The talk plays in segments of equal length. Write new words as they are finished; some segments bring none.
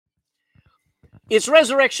It's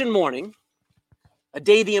resurrection morning, a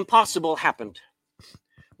day the impossible happened,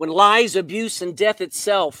 when lies, abuse, and death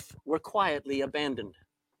itself were quietly abandoned.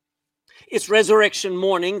 It's resurrection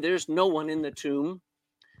morning, there's no one in the tomb.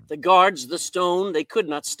 The guards, the stone, they could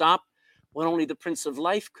not stop what only the Prince of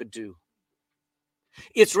Life could do.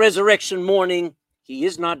 It's resurrection morning, he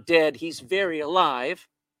is not dead, he's very alive.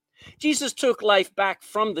 Jesus took life back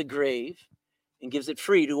from the grave and gives it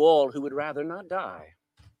free to all who would rather not die.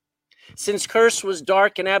 Since curse was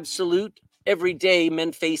dark and absolute, every day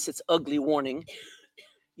men face its ugly warning.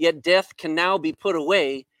 Yet death can now be put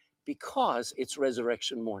away because it's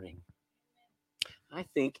resurrection morning. I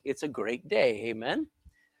think it's a great day. Amen.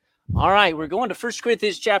 All right, we're going to 1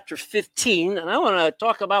 Corinthians chapter 15, and I want to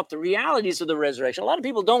talk about the realities of the resurrection. A lot of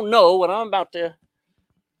people don't know what I'm about to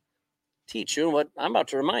teach you, what I'm about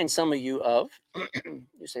to remind some of you of.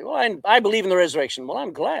 You say, well, I believe in the resurrection. Well,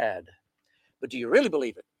 I'm glad. But do you really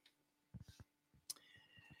believe it?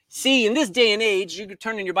 See, in this day and age, you can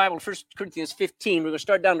turn in your Bible to 1 Corinthians 15. We're going to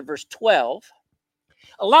start down to verse 12.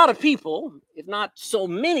 A lot of people, if not so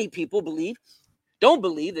many people, don't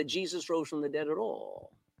believe that Jesus rose from the dead at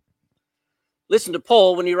all. Listen to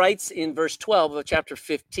Paul when he writes in verse 12 of chapter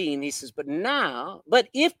 15. He says, but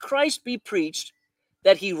if Christ be preached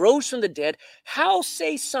that he rose from the dead, how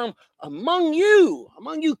say some among you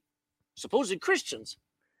supposed Christians,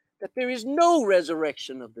 that there is no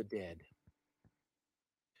resurrection of the dead?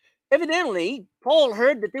 Evidently, Paul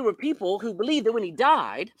heard that there were people who believed that when he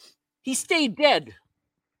died, he stayed dead.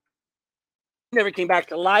 He never came back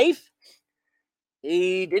to life.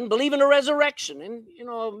 He didn't believe in a resurrection. And,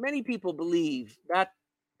 many people believe that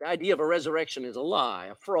the idea of a resurrection is a lie,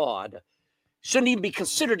 a fraud. Shouldn't even be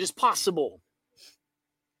considered as possible.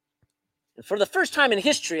 And for the first time in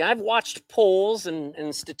history, I've watched polls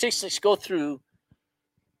and statistics go through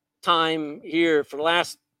time here for the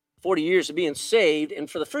last 40 years of being saved. And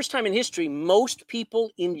for the first time in history, most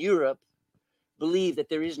people in Europe believe that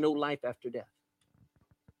there is no life after death.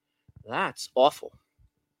 That's awful.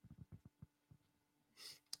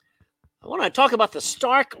 I want to talk about the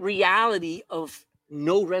stark reality of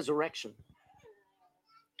no resurrection.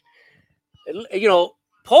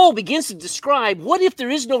 Paul begins to describe what if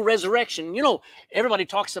there is no resurrection. Everybody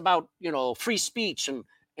talks about, free speech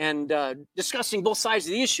and discussing both sides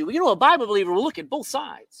of the issue. A Bible believer will look at both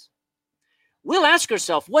sides. We'll ask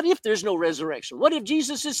ourselves, what if there's no resurrection? What if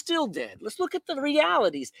Jesus is still dead? Let's look at the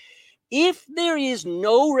realities. If there is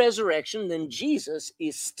no resurrection, then Jesus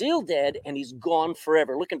is still dead and he's gone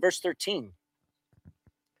forever. Look in verse 13.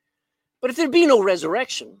 But if there be no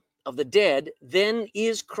resurrection of the dead, then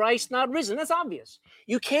is Christ not risen? That's obvious.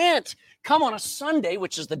 You can't come on a Sunday,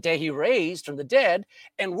 which is the day he raised from the dead,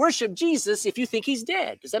 and worship Jesus if you think he's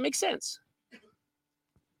dead. Does that make sense?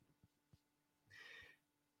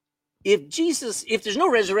 If there's no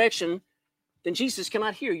resurrection, then Jesus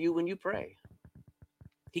cannot hear you when you pray.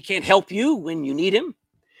 He can't help you when you need him.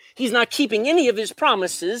 He's not keeping any of his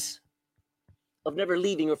promises of never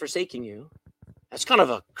leaving or forsaking you. That's kind of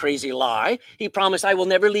a crazy lie. He promised, I will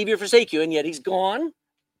never leave you or forsake you, and yet he's gone.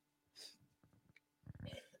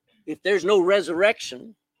 If there's no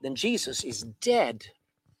resurrection, then Jesus is dead,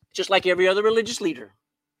 just like every other religious leader.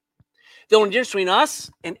 The only difference between us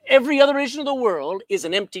and every other religion of the world is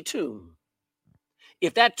an empty tomb.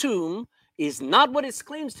 If that tomb is not what it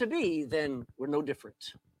claims to be, then we're no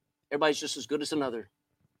different. Everybody's just as good as another.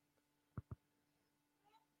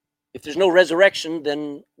 If there's no resurrection,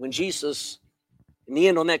 then when Jesus, in the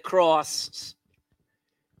end on that cross,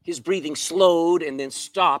 his breathing slowed and then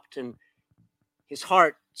stopped, and his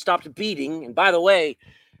heart stopped beating. And by the way,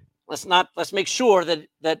 let's make sure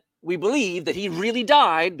that we believe that he really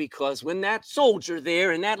died, because when that soldier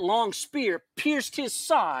there in that long spear pierced his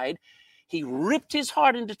side, he ripped his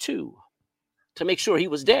heart into two to make sure he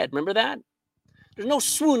was dead. Remember that? There's no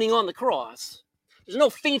swooning on the cross. There's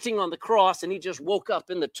no fainting on the cross and he just woke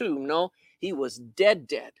up in the tomb. No, he was dead.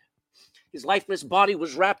 His lifeless body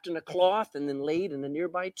was wrapped in a cloth and then laid in a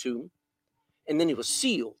nearby tomb. And then he was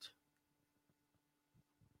sealed.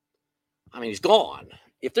 He's gone.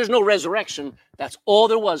 If there's no resurrection, that's all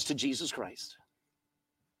there was to Jesus Christ.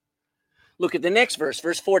 Look at the next verse,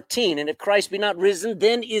 verse 14. And if Christ be not risen,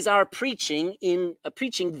 then is our preaching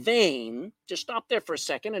vain. Just stop there for a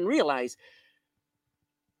second and realize,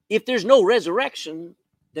 if there's no resurrection,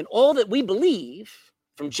 then all that we believe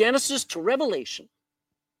from Genesis to Revelation,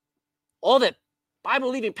 all that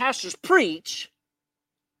Bible-believing pastors preach,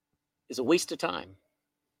 is a waste of time.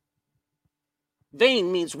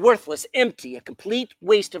 Vain means worthless, empty, a complete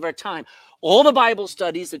waste of our time. All the Bible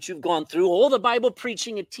studies that you've gone through, all the Bible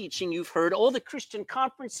preaching and teaching you've heard, all the Christian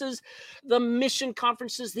conferences, the mission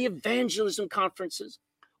conferences, the evangelism conferences,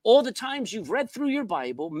 all the times you've read through your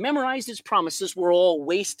Bible, memorized its promises, were all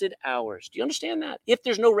wasted hours. Do you understand that? If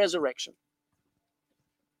there's no resurrection.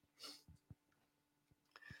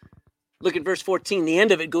 Look at verse 14. The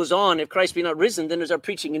end of it goes on. If Christ be not risen, then is our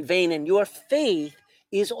preaching in vain, and your faith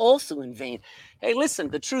is also in vain. Hey, listen,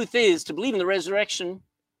 the truth is, to believe in the resurrection,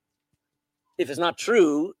 if it's not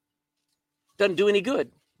true, doesn't do any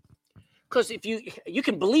good. Because if you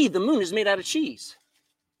can believe the moon is made out of cheese.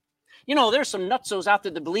 You know, there's some nutsos out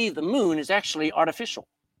there that believe the moon is actually artificial.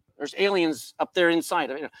 There's aliens up there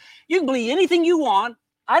inside of it. You can believe anything you want.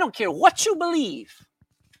 I don't care what you believe.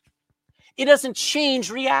 It doesn't change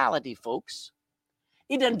reality, folks.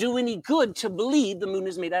 It doesn't do any good to believe the moon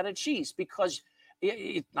is made out of cheese because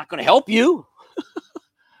it's not going to help you.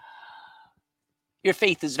 Your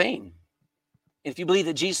faith is vain. If you believe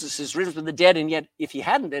that Jesus is risen from the dead, and yet if he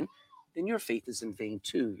hadn't been, then your faith is in vain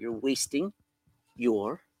too. You're wasting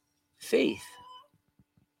your faith.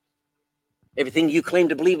 Everything you claim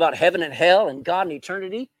to believe about heaven and hell and God and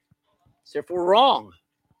eternity is therefore wrong.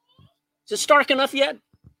 Is it stark enough yet?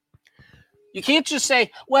 You can't just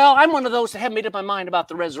say, well, I'm one of those that haven't made up my mind about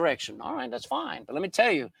the resurrection. All right, that's fine. But let me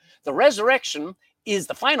tell you, the resurrection is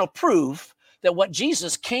the final proof that what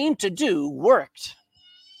Jesus came to do worked.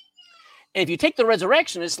 And if you take the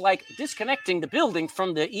resurrection, it's like disconnecting the building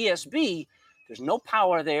from the ESB. There's no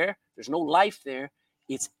power there. There's no life there.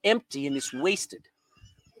 It's empty and it's wasted.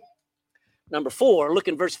 Number 4, look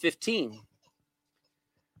in verse 15.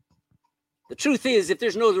 The truth is, if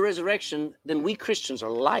there's no resurrection, then we Christians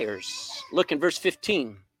are liars. Look in verse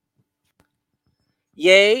 15.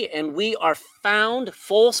 Yea, and we are found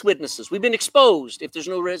false witnesses. We've been exposed if there's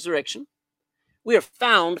no resurrection. We are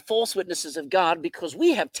found false witnesses of God because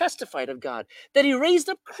we have testified of God that he raised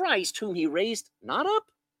up Christ, whom he raised not up,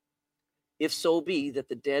 if so be that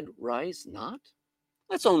the dead rise not.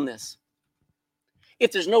 Let's own this.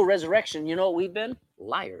 If there's no resurrection, you know what we've been?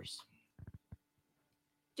 Liars.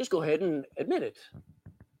 Just go ahead and admit it.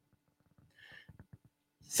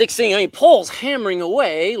 16, I mean, Paul's hammering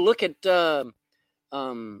away. Look at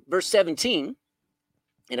verse 17.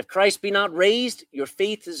 And if Christ be not raised, your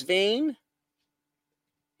faith is vain,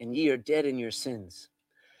 and ye are dead in your sins.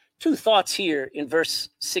 2 thoughts here in verse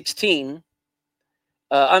 16.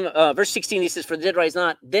 Verse 16, he says, for the dead rise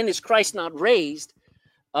not, then is Christ not raised.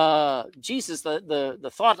 Jesus,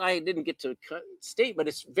 the thought I didn't get to state, but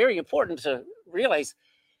it's very important to realize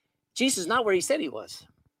Jesus is not where he said he was.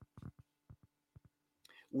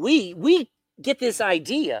 We get this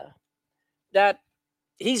idea that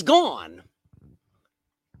he's gone.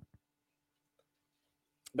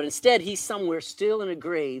 But instead, he's somewhere still in a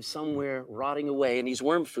grave, somewhere rotting away, and he's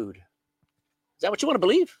worm food. Is that what you want to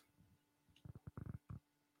believe?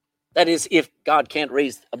 That is, if God can't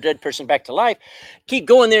raise a dead person back to life. Keep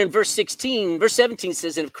going there in verse 16. Verse 17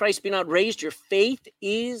 says, and if Christ be not raised, your faith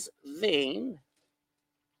is vain.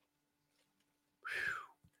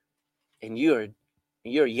 And you're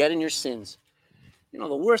yet in your sins. You know,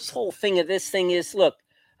 the worst whole thing of this thing is, look,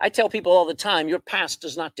 I tell people all the time, your past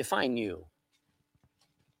does not define you.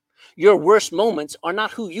 Your worst moments are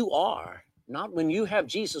not who you are, not when you have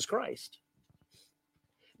Jesus Christ.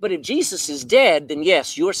 But if Jesus is dead, then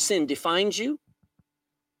yes, your sin defines you.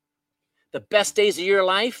 The best days of your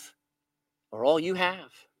life are all you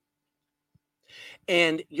have.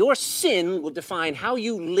 And your sin will define how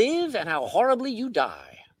you live and how horribly you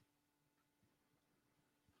die.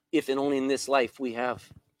 If and only in this life we have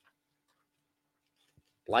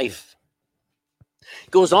life.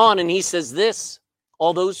 Goes on and he says this,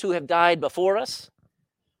 all those who have died before us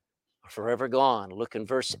are forever gone. Look in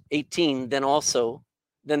verse 18, then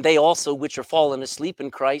they also which are fallen asleep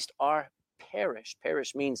in Christ are perished.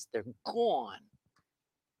 Perish means they're gone.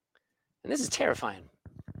 And this is terrifying.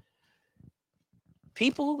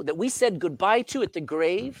 People that we said goodbye to at the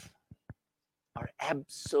grave are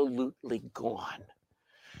absolutely gone.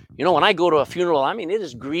 You know, when I go to a funeral, I mean, it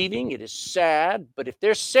is grieving, it is sad, but if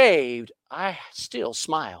they're saved, I still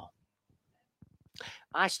smile.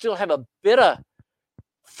 I still have a bit of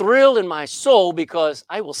thrill in my soul because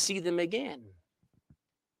I will see them again.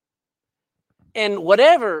 And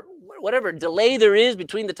whatever delay there is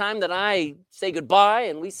between the time that I say goodbye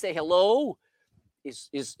and we say hello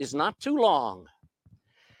is not too long.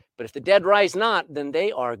 But if the dead rise not, then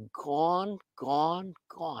they are gone, gone,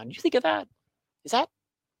 gone. You think of that? Is that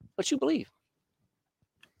what you believe?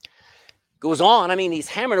 Goes on, I mean, he's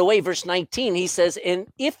hammered away, verse 19. He says, and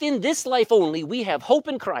if in this life only we have hope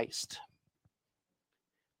in Christ,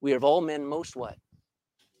 We are of all men most what?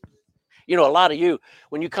 You know, a lot of you,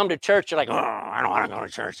 when you come to church, you're like, oh, I don't want to go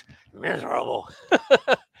to church. Miserable.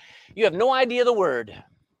 You have no idea the word.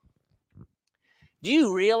 Do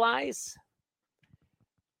you realize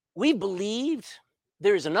we believed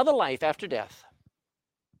there is another life after death?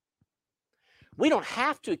 We don't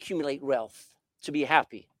have to accumulate wealth to be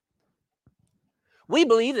happy. We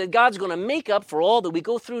believe that God's going to make up for all that we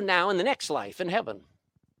go through now in the next life in heaven.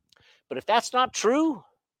 But if that's not true,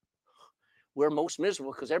 we're most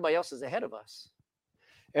miserable because everybody else is ahead of us.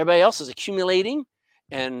 Everybody else is accumulating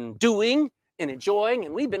and doing and enjoying,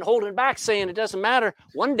 and we've been holding back saying it doesn't matter.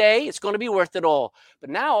 One day it's going to be worth it all. But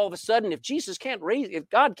now all of a sudden, if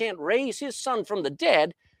God can't raise his son from the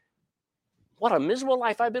dead, what a miserable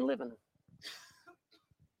life I've been living.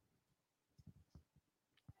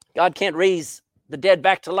 God can't raise the dead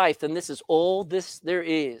back to life, then this is all there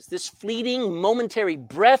is. This fleeting, momentary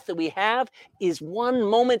breath that we have is one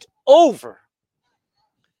moment over.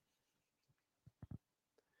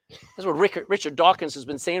 That's what Richard Dawkins has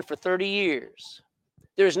been saying for 30 years.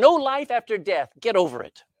 There is no life after death. Get over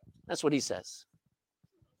it. That's what he says.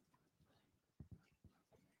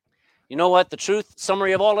 You know what the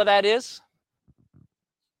summary of all of that is?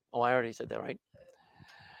 Oh, I already said that, right?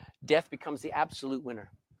 Death becomes the absolute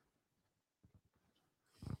winner.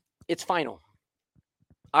 It's final.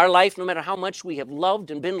 Our life, no matter how much we have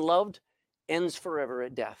loved and been loved, ends forever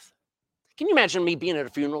at death. Can you imagine me being at a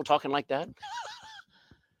funeral talking like that? Can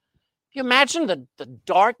you imagine the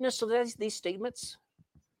darkness of these statements?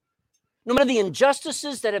 No matter the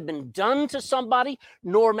injustices that have been done to somebody,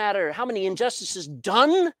 no matter how many injustices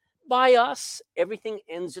done by us, everything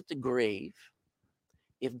ends at the grave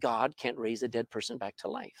if God can't raise a dead person back to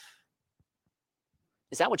life.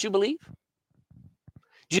 Is that what you believe?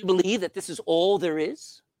 Do you believe that this is all there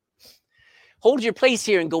is? Hold your place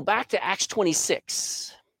here and go back to Acts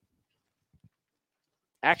 26.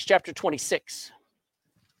 Acts chapter 26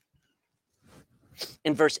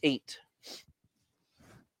 in verse 8.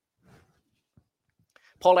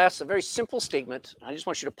 Paul asks a very simple statement. I just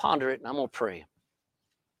want you to ponder it, and I'm going to pray.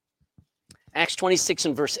 Acts 26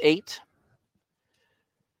 and verse 8.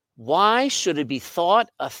 Why should it be thought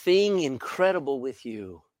a thing incredible with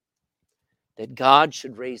you that God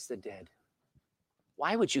should raise the dead?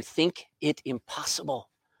 Why would you think it impossible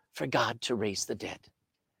for God to raise the dead?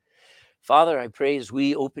 Father, I pray as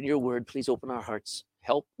we open your word, please open our hearts.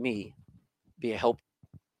 Help me be a help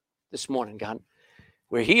this morning, God.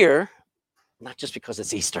 We're here, not just because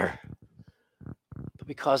it's Easter, but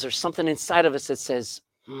because there's something inside of us that says,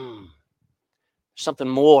 there's something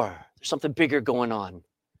more. There's something bigger going on.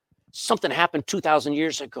 Something happened 2,000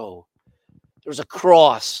 years ago. There was a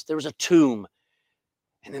cross, there was a tomb,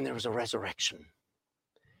 and then there was a resurrection.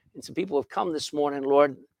 And some people have come this morning,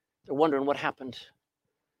 Lord, they're wondering what happened.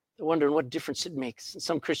 They're wondering what difference it makes. And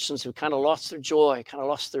some Christians have kind of lost their joy, kind of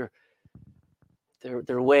lost their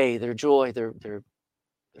way, their joy, their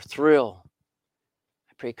thrill.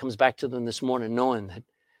 I pray it comes back to them this morning knowing that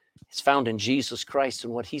it's found in Jesus Christ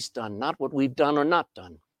and what he's done, not what we've done or not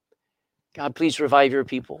done. God, please revive your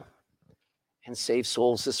people and save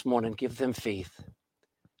souls this morning. Give them faith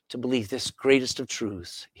to believe this greatest of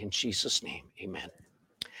truths. In Jesus' name, amen.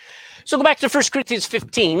 So go back to 1 Corinthians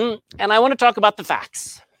 15, and I want to talk about the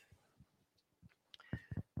facts.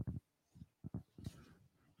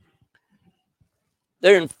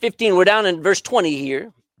 There in 15, we're down in verse 20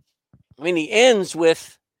 here. I mean, he ends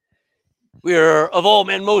with, we're of all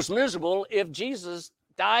men most miserable if Jesus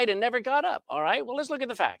died and never got up. All right, well, let's look at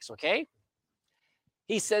the facts, okay?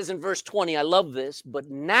 He says in verse 20, I love this, but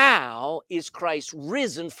now is Christ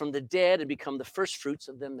risen from the dead and become the first fruits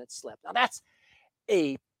of them that slept. Now that's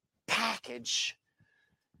a package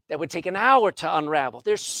that would take an hour to unravel.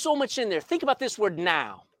 There's so much in there. Think about this word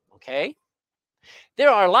now, okay? There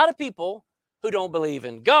are a lot of people who don't believe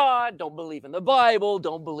in God, don't believe in the Bible,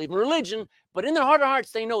 don't believe in religion, but in their heart of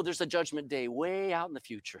hearts, they know there's a judgment day way out in the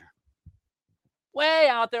future. Way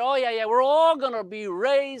out there. Oh, yeah, we're all going to be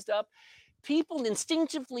raised up. People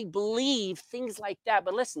instinctively believe things like that.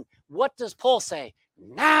 But listen, what does Paul say?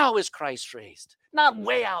 Now is Christ raised, not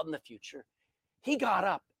way out in the future. He got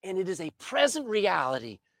up, and it is a present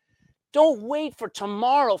reality. Don't wait for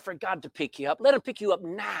tomorrow for God to pick you up. Let him pick you up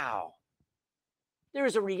now. There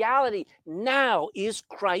is a reality. Now is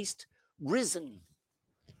Christ risen.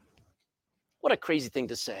 What a crazy thing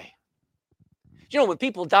to say. You know, when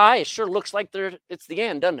people die, it sure looks like it's the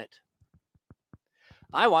end, doesn't it?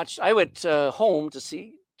 I went home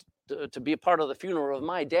to be a part of the funeral of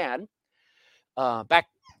my dad back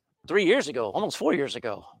 3 years ago, almost 4 years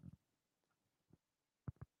ago.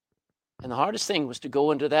 And the hardest thing was to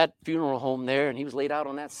go into that funeral home there, and he was laid out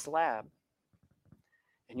on that slab.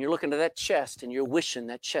 And you're looking at that chest, and you're wishing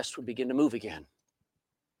that chest would begin to move again.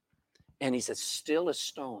 And he's as still as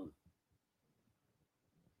stone.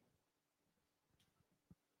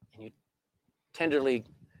 And you tenderly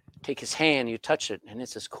take his hand, you touch it, and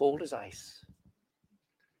it's as cold as ice.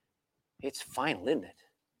 It's final, isn't it?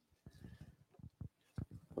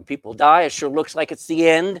 When people die, it sure looks like it's the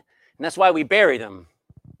end, and that's why we bury them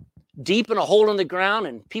deep in a hole in the ground,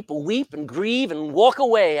 and people weep and grieve and walk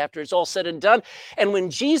away after it's all said and done. And when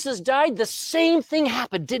Jesus died, the same thing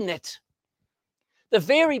happened, didn't it? The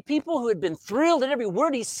very people who had been thrilled at every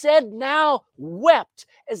word he said now wept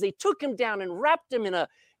as they took him down and wrapped him in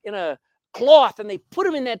a cloth, and they put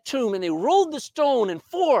him in that tomb, and they rolled the stone, and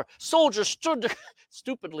 4 soldiers stood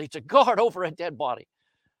stupidly to guard over a dead body.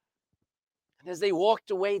 And as they walked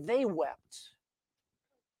away, they wept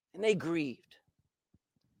and they grieved.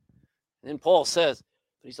 And then Paul says,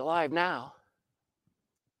 but he's alive now.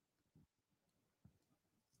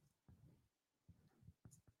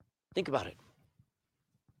 Think about it.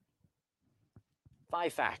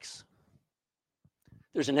 5 facts.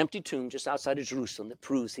 There's an empty tomb just outside of Jerusalem that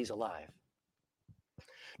proves he's alive.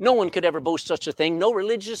 No one could ever boast such a thing. No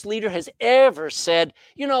religious leader has ever said,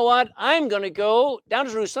 you know what, I'm going to go down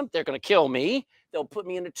to Jerusalem. They're going to kill me. They'll put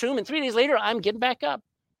me in a tomb, and 3 days later, I'm getting back up.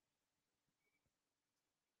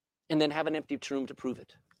 And then have an empty tomb to prove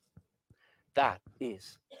it. That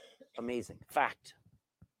is amazing. Fact.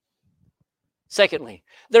 Secondly,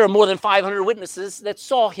 there are more than 500 witnesses that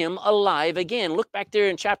saw him alive again. Look back there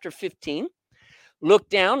in chapter 15. Look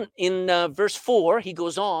down in verse 4. He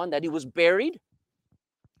goes on that he was buried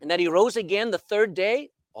and that he rose again the 3rd day,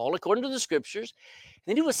 all according to the scriptures. And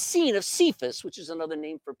then he was seen of Cephas, which is another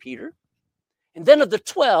name for Peter. And then of the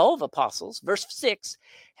 12 apostles, verse 6.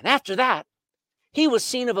 And after that, he was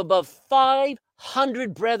seen of above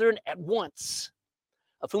 500 brethren at once,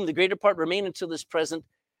 of whom the greater part remain until this present,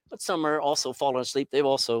 but some are also fallen asleep. They've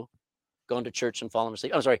also gone to church and fallen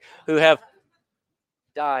asleep. I'm sorry, who have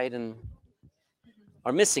died and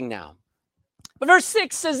are missing now. But verse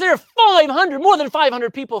 6 says there are more than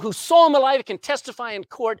 500 people who saw him alive, can testify in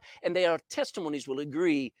court, and their testimonies will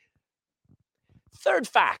agree. Third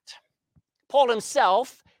fact, Paul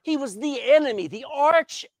himself, he was the enemy, the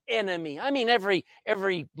arch enemy. I mean, every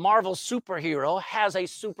Marvel superhero has a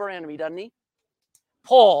super enemy, doesn't he?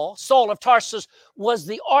 Paul, Saul of Tarsus, was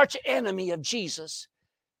the arch enemy of Jesus.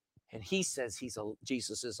 And he says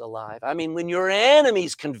Jesus is alive. I mean, when your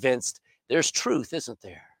enemy's convinced, there's truth, isn't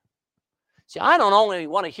there? See, I don't only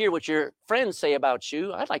want to hear what your friends say about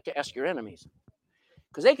you. I'd like to ask your enemies,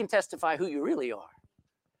 because they can testify who you really are.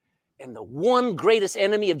 And the one greatest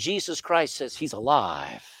enemy of Jesus Christ says he's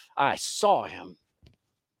alive. I saw him.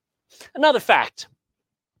 Another fact.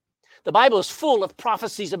 The Bible is full of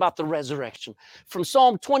prophecies about the resurrection. From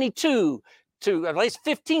Psalm 22 to at least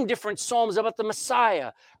 15 different psalms about the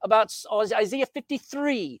Messiah, about Isaiah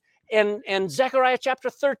 53 and Zechariah chapter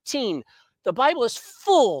 13. The Bible is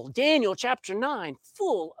full, Daniel chapter 9,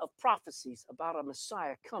 full of prophecies about a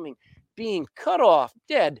Messiah coming, being cut off,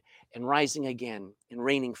 dead, and rising again and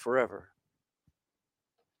reigning forever.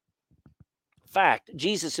 In fact,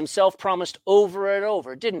 Jesus himself promised over and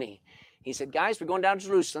over, didn't he? He said, guys, we're going down to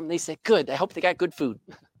Jerusalem. They said, good. I hope they got good food.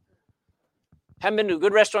 Haven't been to a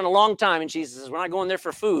good restaurant in a long time. And Jesus says, we're not going there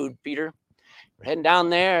for food, Peter. We're heading down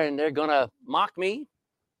there, and they're going to mock me.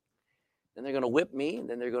 Then they're going to whip me. And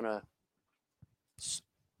then they're going to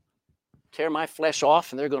tear my flesh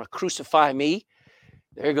off, and they're going to crucify me.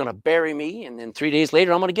 They're going to bury me. And then 3 days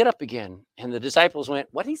later, I'm going to get up again. And the disciples went,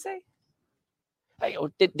 what did he say?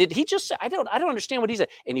 Did he just say? I don't understand what he said.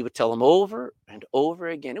 And he would tell them over and over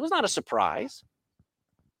again. It was not a surprise.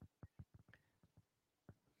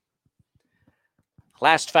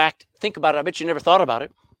 Last fact, think about it. I bet you never thought about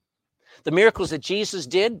it. The miracles that Jesus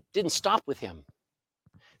didn't stop with him.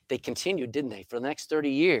 They continued, didn't they, for the next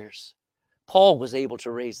 30 years. Paul was able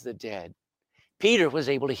to raise the dead. Peter was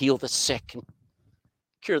able to heal the sick and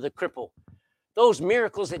cure the cripple. Those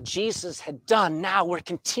miracles that Jesus had done now were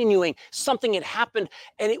continuing. Something had happened,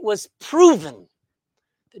 and it was proven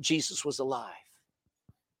that Jesus was alive.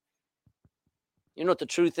 You know what the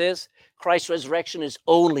truth is? Christ's resurrection is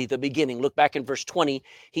only the beginning. Look back in verse 20.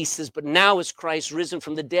 He says, but now is Christ risen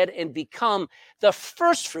from the dead and become the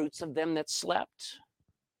firstfruits of them that slept.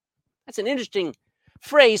 That's an interesting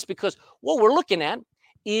phrase, because what we're looking at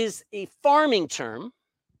is a farming term.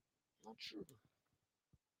 Not sure.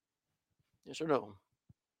 Yes or no?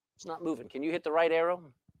 It's not moving. Can you hit the right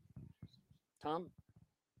arrow, Tom?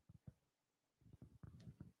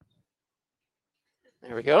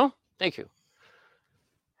 There we go. Thank you.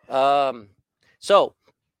 So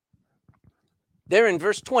there in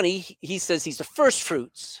verse 20, he says he's the first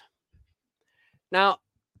fruits. Now,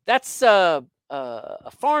 that's a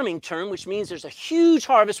farming term, which means there's a huge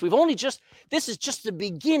harvest. This is just the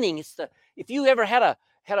beginning. If you ever had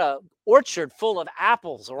a orchard full of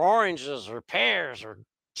apples or oranges or pears or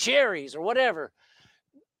cherries or whatever,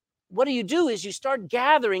 what do is you start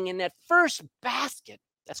gathering in that first basket.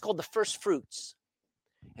 That's called the first fruits.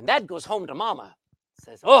 And that goes home to mama.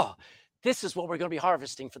 Says, oh, this is what we're going to be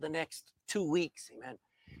harvesting for the next 2 weeks. Amen.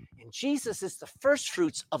 And Jesus is the first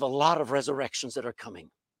fruits of a lot of resurrections that are coming.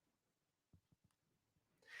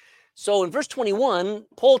 So in verse 21,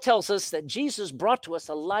 Paul tells us that Jesus brought to us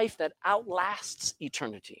a life that outlasts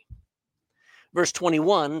eternity. Verse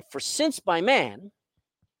 21, for since by man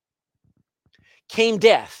came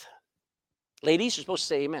death. Ladies, you're supposed to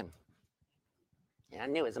say amen. Yeah, I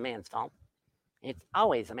knew it was a man's fault. It's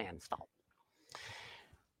always a man's fault.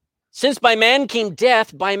 Since by man came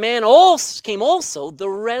death, by man came also the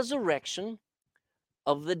resurrection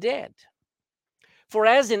of the dead. For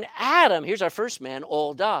as in Adam, here's our first man,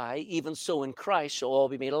 all die, even so in Christ shall all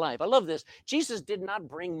be made alive. I love this. Jesus did not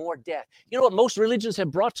bring more death. You know what most religions have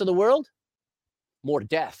brought to the world? More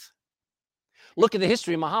death. Look at the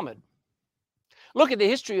history of Muhammad. Look at the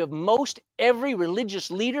history of most every religious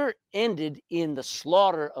leader ended in the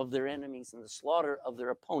slaughter of their enemies and the slaughter of their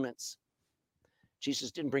opponents.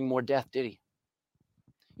 Jesus didn't bring more death, did he?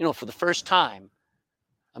 You know, for the first time,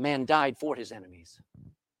 a man died for his enemies.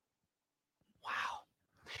 Wow.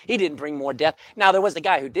 He didn't bring more death. Now, there was the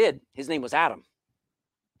guy who did. His name was Adam.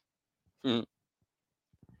 You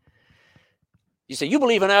say, you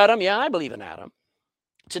believe in Adam? Yeah, I believe in Adam.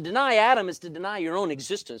 To deny Adam is to deny your own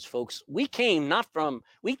existence, folks. We came not from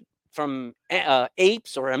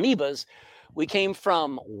apes or amoebas. We came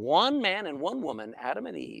from one man and one woman, Adam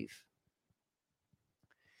and Eve.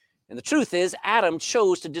 And the truth is, Adam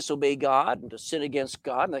chose to disobey God and to sin against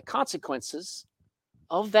God. And the consequences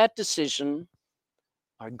of that decision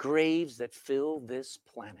are graves that fill this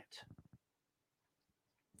planet,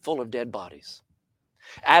 full of dead bodies.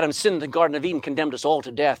 Adam sinned in the Garden of Eden, condemned us all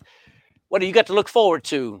to death. What do you got to look forward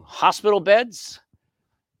to? Hospital beds,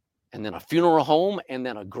 and then a funeral home, and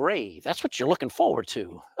then a grave. That's what you're looking forward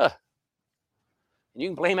to. And you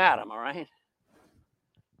can blame Adam, all right?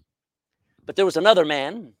 But there was another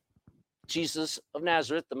man, Jesus of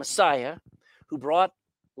Nazareth, the Messiah, who brought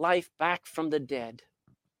life back from the dead.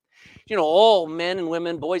 You know, all men and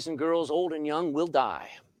women, boys and girls, old and young, will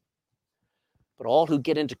die. But all who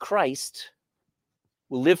get into Christ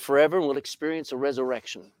will live forever and will experience a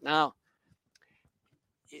resurrection. Now,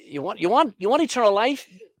 you want eternal life?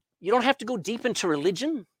 You don't have to go deep into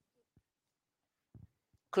religion,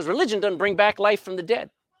 because religion doesn't bring back life from the dead.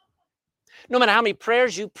 No matter how many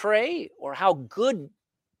prayers you pray or how many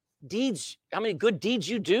good deeds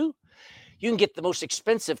you do, you can get the most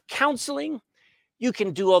expensive counseling. You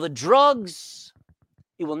can do all the drugs.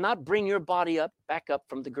 It will not bring your body back up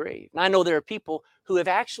from the grave. Now, I know there are people who have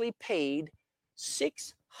actually paid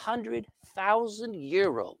 600,000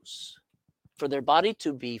 euros for their body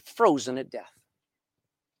to be frozen at death.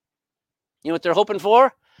 You know what they're hoping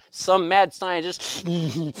for? Some mad scientist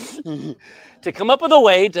to come up with a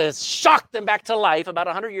way to shock them back to life about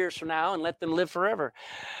 100 years from now and let them live forever.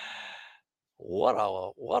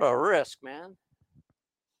 What a risk, man.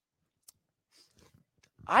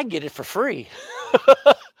 I get it for free.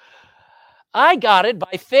 I got it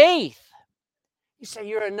by faith. You say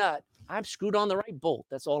you're a nut. I've screwed on the right bolt.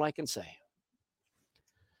 That's all I can say.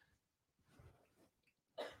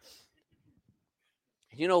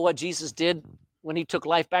 You know what Jesus did when he took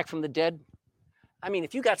life back from the dead? I mean,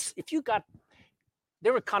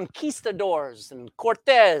 there were conquistadors and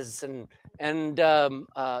Cortez and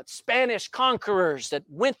Spanish conquerors that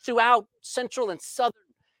went throughout Central and Southern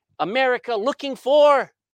America looking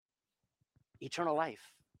for eternal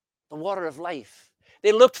life, the water of life.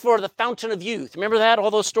 They looked for the fountain of youth. Remember that,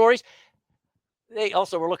 all those stories? They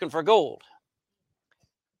also were looking for gold,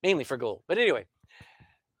 mainly for gold. But anyway, it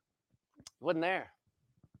wasn't there.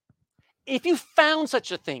 If you found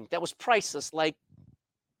such a thing that was priceless, like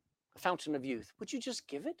a fountain of youth, would you just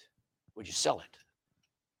give it? Would you sell it?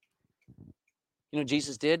 You know what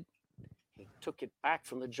Jesus did? He took it back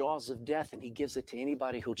from the jaws of death, and he gives it to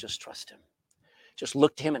anybody who'll just trust him. Just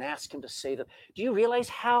look to him and ask him to save them. Do you realize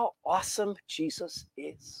how awesome Jesus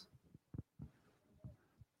is?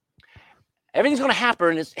 Everything's going to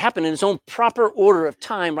happen in its own proper order of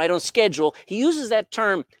time, right on schedule. He uses that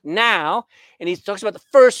term now, and he talks about the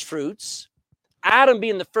first fruits, Adam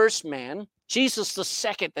being the first man, Jesus the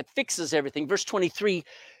second that fixes everything. Verse 23.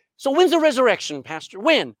 So when's the resurrection, Pastor?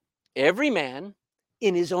 When? Every man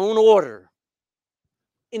in his own order,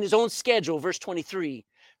 in his own schedule. Verse 23,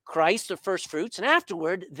 Christ the first fruits, and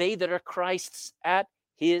afterward they that are Christ's at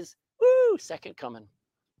his second coming.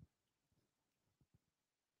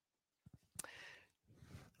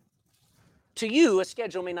 To you, a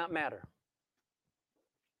schedule may not matter.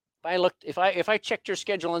 If I checked your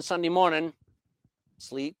schedule on Sunday morning,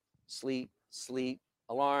 sleep,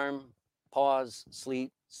 alarm, pause,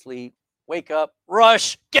 sleep, wake up,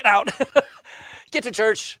 rush, get out, get to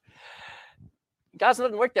church. God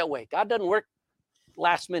doesn't work that way. God doesn't work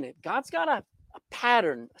last minute. God's got a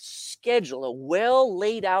pattern, a schedule, a well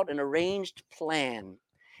laid out and arranged plan.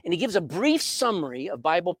 And he gives a brief summary of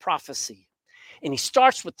Bible prophecy. And he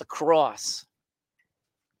starts with the cross.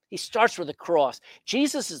 He starts with the cross.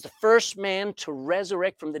 Jesus is the first man to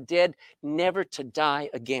resurrect from the dead, never to die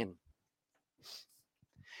again.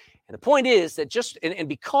 And the point is that and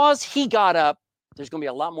because he got up, there's going to be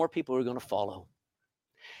a lot more people who are going to follow.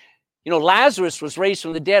 You know, Lazarus was raised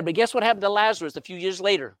from the dead, but guess what happened to Lazarus a few years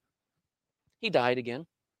later? He died again.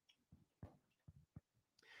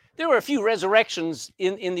 There were a few resurrections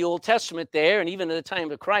in the Old Testament there, and even at the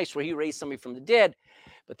time of Christ where he raised somebody from the dead,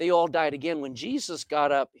 but they all died again. When Jesus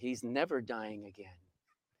got up, he's never dying again.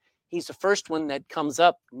 He's the first one that comes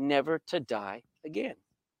up never to die again.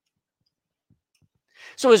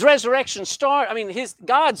 So his resurrection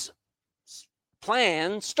God's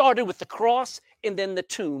plan started with the cross and then the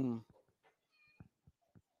tomb.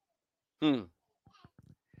 And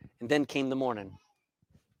then came the morning.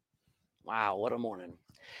 Wow, what a morning.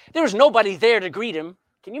 There was nobody there to greet him.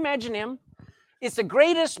 Can you imagine him? It's the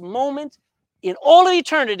greatest moment in all of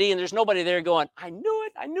eternity, and there's nobody there going, I knew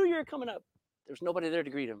it. I knew you were coming up. There's nobody there to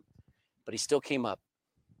greet him, but he still came up.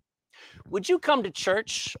 Would you come to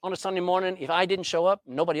church on a Sunday morning if I didn't show up?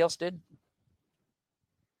 Nobody else did?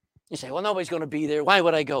 You say, well, nobody's going to be there. Why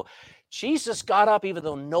would I go? Jesus got up even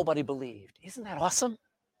though nobody believed. Isn't that awesome?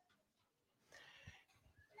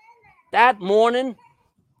 That morning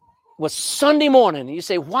was Sunday morning. And you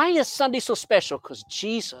say, why is Sunday so special? Because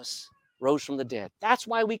Jesus rose from the dead. That's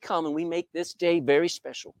why we come and we make this day very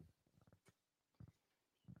special.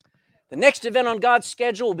 The next event on God's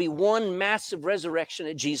schedule will be one massive resurrection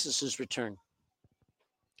at Jesus' return.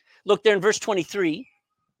 Look there in verse 23.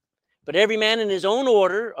 But every man in his own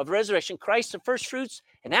order of resurrection, Christ the first fruits,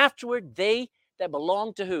 and afterward they that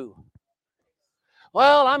belong to who?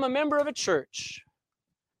 Well, I'm a member of a church.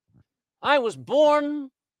 I was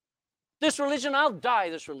born this religion, I'll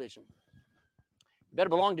die this religion. You better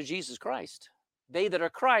belong to Jesus Christ. They that are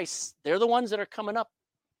Christ, they're the ones that are coming up.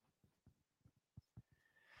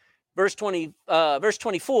 Verse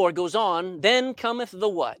 24 goes on, then cometh the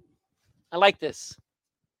what? I like this.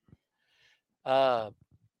 Then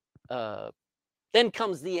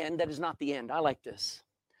comes the end that is not the end. I like this.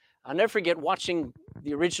 I'll never forget watching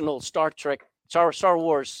the original Star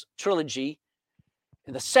Wars trilogy.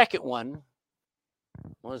 And the second one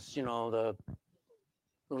was, the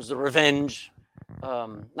Revenge.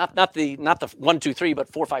 Not the 1, 2, 3,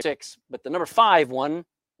 but 4, 5, 6. But the number 5 one,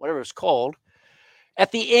 whatever it's called.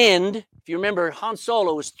 At the end, if you remember, Han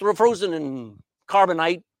Solo is frozen in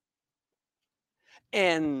carbonite.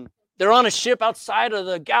 And they're on a ship outside of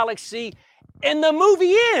the galaxy. And the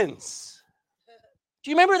movie ends. Do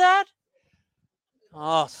you remember that?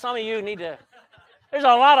 Oh, some of you need to. There's a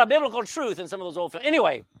lot of biblical truth in some of those old films.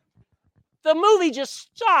 Anyway, the movie just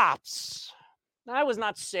stops. Now, I was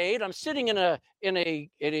not saved. I'm sitting in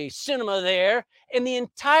a cinema there, and the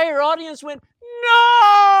entire audience went,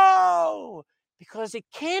 no! Because it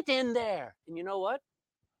can't end there. And you know what?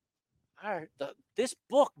 This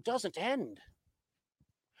book doesn't end.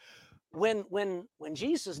 When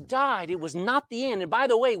Jesus died, it was not the end. And by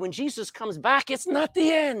the way, when Jesus comes back, it's not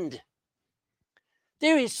the end.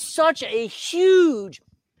 There is such a huge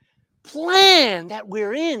plan that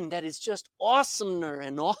we're in that is just awesomer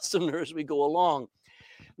and awesomer as we go along.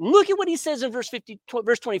 Look at what he says in verse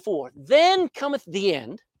 24. Then cometh the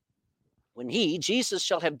end, when he, Jesus,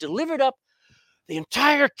 shall have delivered up the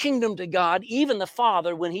entire kingdom to God, even the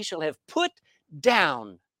Father, when he shall have put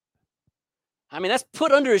down. I mean, that's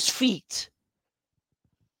put under his feet.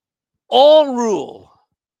 All rule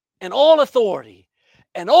and all authority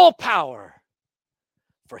and all power.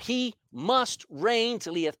 For he must reign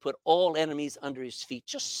till he hath put all enemies under his feet.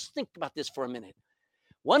 Just think about this for a minute.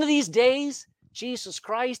 One of these days, Jesus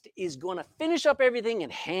Christ is going to finish up everything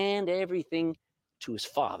and hand everything to his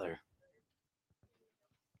Father.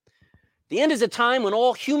 The end is a time when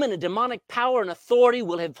all human and demonic power and authority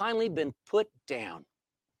will have finally been put down.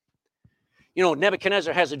 You know,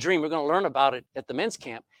 Nebuchadnezzar has a dream. We're going to learn about it at the men's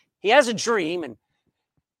camp. He has a dream, and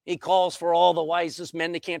He calls for all the wisest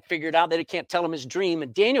men. They can't figure it out. They can't tell him his dream.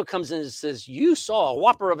 And Daniel comes in and says, you saw a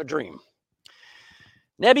whopper of a dream.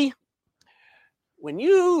 Nebi, when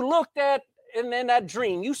you looked at in that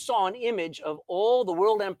dream, you saw an image of all the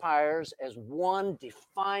world empires as one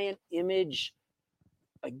defiant image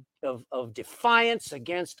of defiance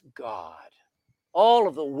against God. All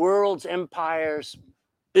of the world's empires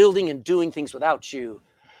building and doing things without you,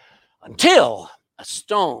 until a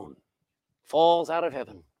stone falls out of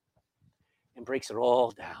heaven and breaks it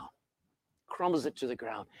all down, crumbles it to the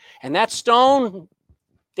ground. And that stone,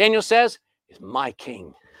 Daniel says, is my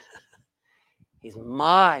king. He's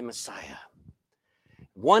my Messiah.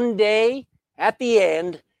 One day, at the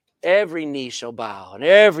end, every knee shall bow and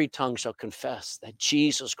every tongue shall confess that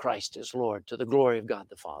Jesus Christ is Lord, to the glory of God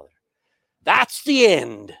the Father. That's the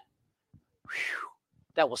end. Whew.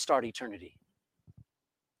 That will start eternity.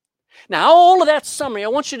 Now, all of that summary, I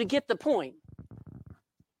want you to get the point.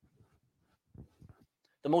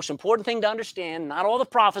 The most important thing to understand, not all the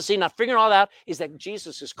prophecy, not figuring all that out, is that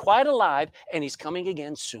Jesus is quite alive and he's coming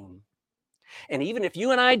again soon. And even if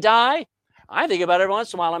you and I die, I think about it every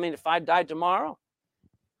once in a while. I mean, if I died tomorrow,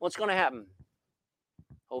 what's going to happen?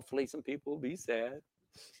 Hopefully some people will be sad.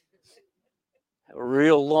 Have a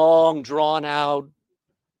real long, drawn-out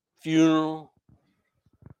funeral.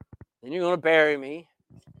 Then you're going to bury me.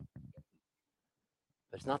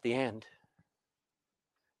 But it's not the end.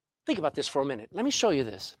 Think about this for a minute. Let me show you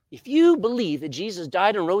this. If you believe that Jesus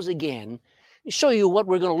died and rose again, let me show you what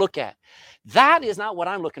we're going to look at. That is not what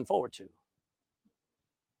I'm looking forward to.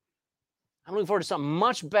 I'm looking forward to something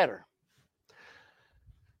much better.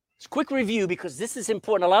 It's a quick review because this is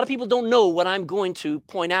important. A lot of people don't know what I'm going to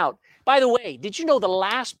point out. By the way, did you know the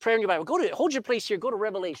last prayer in your Bible? Hold your place here. Go to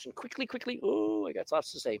Revelation. Quickly. Oh, I got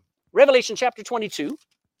lots to say. Revelation chapter 22.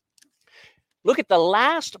 Look at the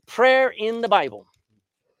last prayer in the Bible.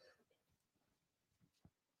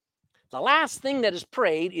 The last thing that is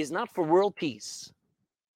prayed is not for world peace.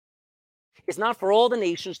 It's not for all the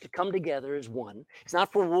nations to come together as one. It's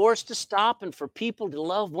not for wars to stop and for people to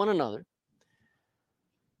love one another.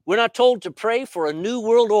 We're not told to pray for a new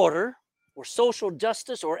world order or social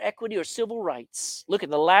justice or equity or civil rights. Look at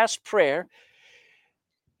the last prayer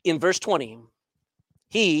in verse 20.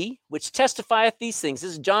 He which testifieth these things,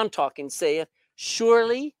 this is John talking, saith,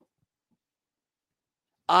 surely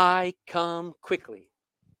I come quickly.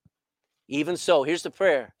 Even so, here's the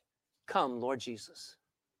prayer. Come, Lord Jesus.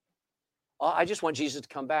 Oh, I just want Jesus to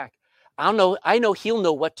come back. I know he'll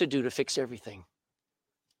know what to do to fix everything.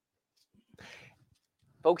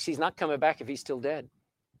 Folks, he's not coming back if he's still dead.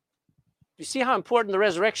 You see how important the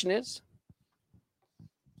resurrection is?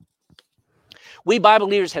 We Bible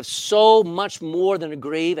leaders have so much more than a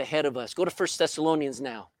grave ahead of us. Go to 1 Thessalonians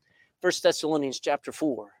now. 1 Thessalonians chapter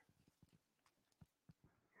 4.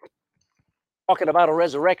 Talking about a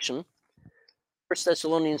resurrection. 1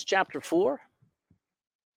 Thessalonians chapter 4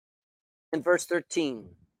 and verse 13.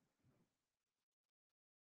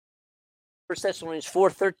 1 Thessalonians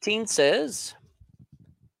 4:13 says,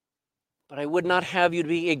 but I would not have you to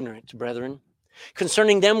be ignorant, brethren,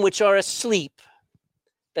 concerning them which are asleep,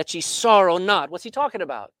 that ye sorrow not. What's he talking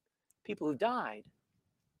about? People who died.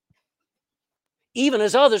 Even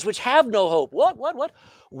as others which have no hope. What?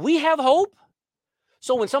 We have hope.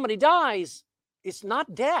 So when somebody dies, it's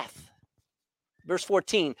not death. Verse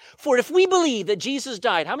 14, for if we believe that Jesus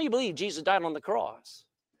died, how many believe Jesus died on the cross?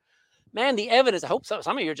 Man, the evidence, I hope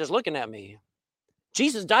some of you are just looking at me.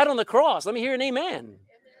 Jesus died on the cross. Let me hear an amen.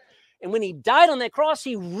 And when he died on that cross,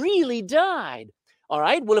 he really died. All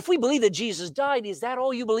right, well, if we believe that Jesus died, is that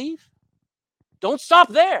all you believe? Don't stop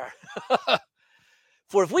there.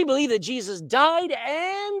 For if we believe that Jesus died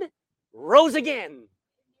and rose again,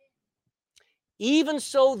 even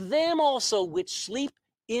so them also which sleep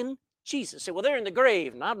in Jesus. Say, well, they're in the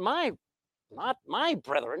grave. Not my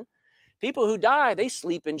brethren. People who die, they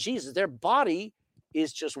sleep in Jesus. Their body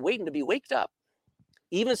is just waiting to be waked up.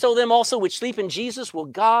 Even so them also which sleep in Jesus will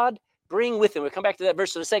God bring with him. We'll come back to that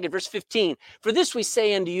verse in a second. Verse 15. For this we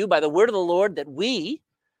say unto you by the word of the Lord, that we,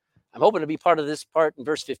 I'm hoping to be part of this part in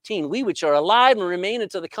verse 15, we which are alive and remain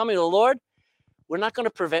until the coming of the Lord, we're not going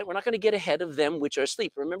to get ahead of them which are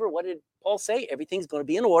asleep. Remember, what did Paul say? Everything's going to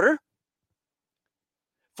be in order.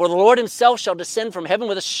 For the Lord himself shall descend from heaven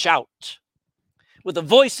with a shout, with the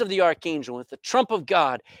voice of the archangel, with the trump of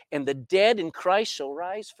God, and the dead in Christ shall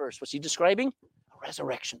rise first. What's he describing? A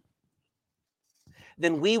resurrection.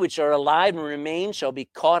 Then we which are alive and remain shall be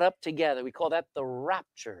caught up together. We call that the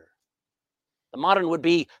rapture. The modern would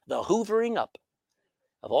be the hoovering up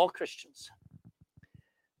of all Christians.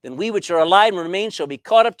 Then we which are alive and remain shall be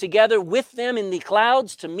caught up together with them in the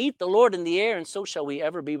clouds to meet the Lord in the air, and so shall we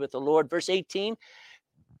ever be with the Lord. Verse 18,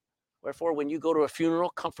 wherefore, when you go to a funeral,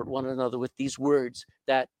 comfort one another with these words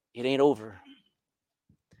that it ain't over.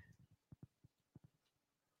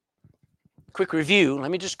 Quick review.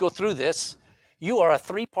 Let me just go through this. You are a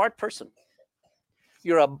three-part person.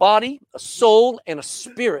 You're a body, a soul, and a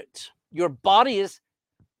spirit. Your body is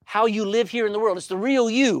how you live here in the world. It's the real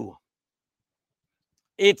you.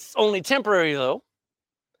 It's only temporary, though.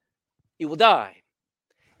 You will die.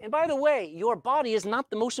 And by the way, your body is not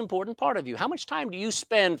the most important part of you. How much time do you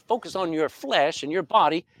spend focused on your flesh and your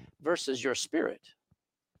body versus your spirit?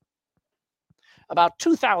 About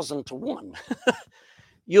 2,000 to 1.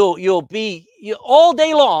 You'll be all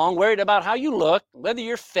day long worried about how you look, whether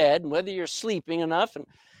you're fed, and whether you're sleeping enough, and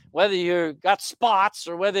whether you got spots,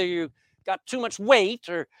 or whether you got too much weight,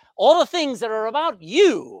 or all the things that are about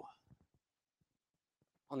you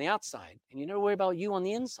on the outside. And you never worry about you on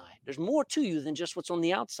the inside. There's more to you than just what's on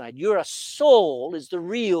the outside. Your soul is the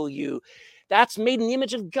real you. That's made in the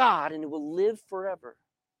image of God, and it will live forever.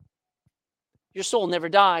 Your soul never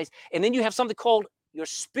dies. And then you have something called your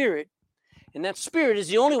spirit. And that spirit is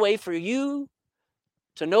the only way for you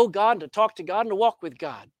to know God, to talk to God, and to walk with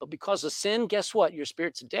God. But because of sin, guess what? Your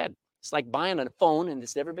spirit's dead. It's like buying a phone and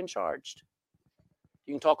it's never been charged.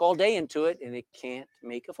 You can talk all day into it and it can't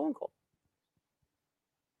make a phone call.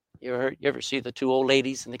 You ever see the two old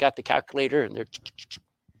ladies and they got the calculator and they're...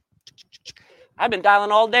 I've been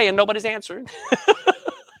dialing all day and nobody's answering.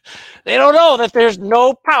 They don't know that there's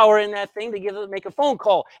no power in that thing to make a phone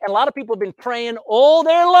call. And a lot of people have been praying all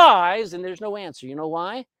their lives and there's no answer. You know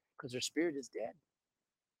why? Because their spirit is dead.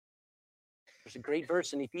 There's a great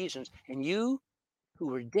verse in Ephesians. And you who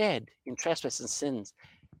were dead in trespasses and sins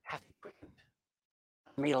have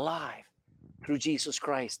been made alive through Jesus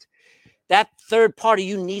Christ. That third part of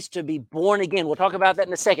you needs to be born again. We'll talk about that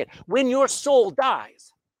in a second. When your soul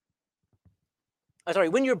dies,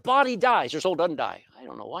 when your body dies, your soul doesn't die. I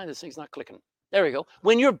don't know why this thing's not clicking. There we go.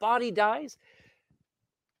 When your body dies,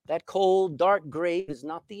 that cold, dark grave is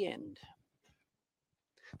not the end.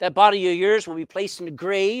 That body of yours will be placed in the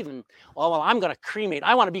grave and, oh, well, I'm going to cremate.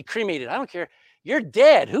 I want to be cremated. I don't care. You're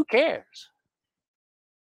dead. Who cares?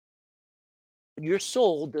 Your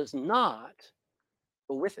soul does not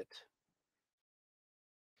go with it.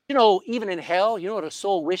 You know, even in hell, you know what a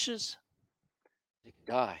soul wishes? It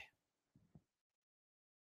can die.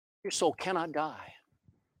 Your soul cannot die.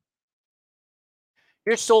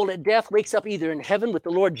 Your soul at death wakes up either in heaven with the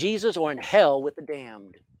Lord Jesus or in hell with the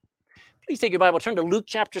damned. Please take your Bible, turn to Luke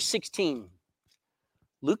chapter 16.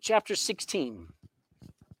 Luke chapter 16.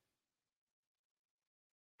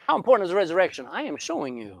 How important is the resurrection? I am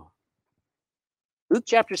showing you. Luke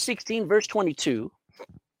chapter 16, verse 22.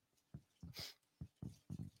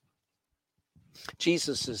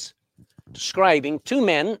 Jesus is describing two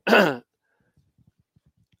men.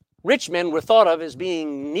 Rich men were thought of as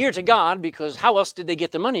being near to God because how else did they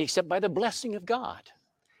get the money except by the blessing of God?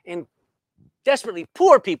 And desperately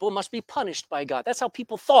poor people must be punished by God. That's how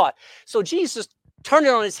people thought. So Jesus turned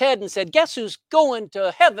it on his head and said, guess who's going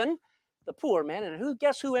to heaven? The poor man. And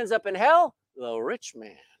guess who ends up in hell? The rich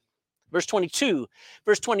man. Verse 22.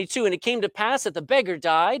 And it came to pass that the beggar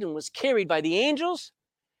died and was carried by the angels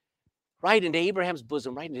right into Abraham's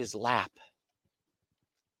bosom, right into his lap.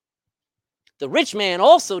 The rich man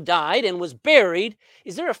also died and was buried.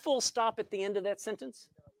 Is there a full stop at the end of that sentence?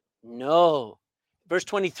 No. Verse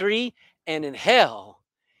 23, and in hell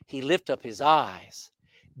he lifted up his eyes,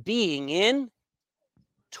 being in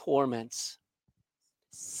torments.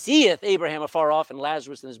 Seeth Abraham afar off and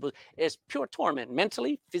Lazarus in his bosom. It's pure torment,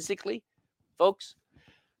 mentally, physically. Folks,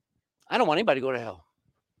 I don't want anybody to go to hell.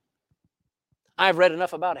 I've read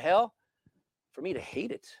enough about hell for me to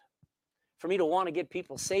hate it, for me to want to get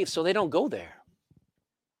people saved so they don't go there.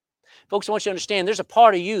 Folks, I want you to understand there's a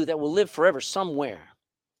part of you that will live forever somewhere.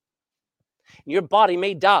 Your body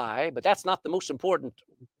may die, but that's not the most important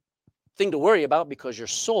thing to worry about because your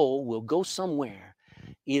soul will go somewhere,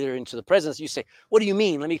 either into the presence. You say, what do you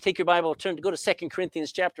mean? Let me take your Bible, go to 2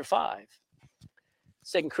 Corinthians chapter 5.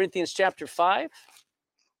 2 Corinthians chapter 5,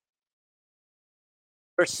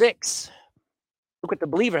 verse 6. Look what the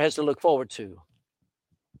believer has to look forward to.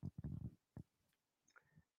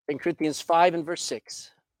 2 Corinthians 5 and verse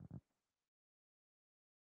 6.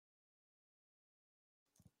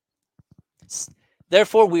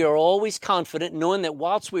 Therefore, we are always confident, knowing that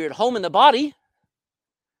whilst we are at home in the body,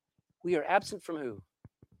 we are absent from who?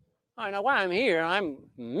 All right, now while I'm here, I'm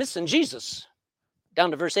missing Jesus.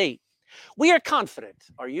 Down to verse 8. We are confident.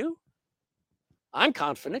 Are you? I'm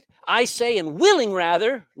confident. I say, and willing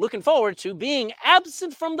rather, looking forward to being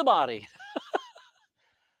absent from the body.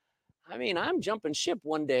 I mean, I'm jumping ship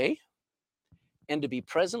one day and to be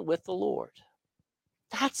present with the Lord.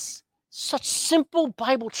 That's such simple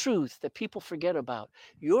Bible truth that people forget about.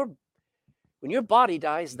 When your body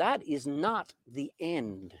dies, that is not the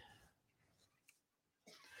end.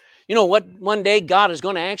 You know what? One day God is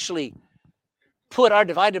going to actually put our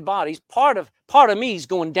divided bodies. Part of me is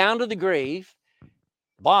going down to the grave,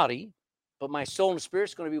 body, but my soul and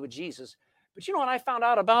spirit's going to be with Jesus. But you know what I found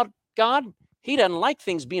out about God? He doesn't like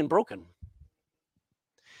things being broken.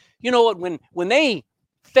 You know what? When they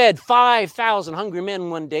fed 5,000 hungry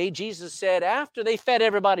men one day, Jesus said, after they fed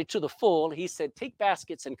everybody to the full, he said, take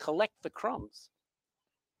baskets and collect the crumbs.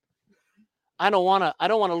 I don't want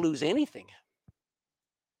to lose anything.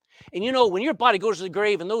 And you know, when your body goes to the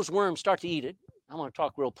grave and those worms start to eat it, I'm going to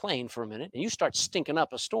talk real plain for a minute, and you start stinking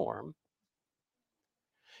up a storm,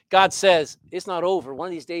 God says, it's not over. One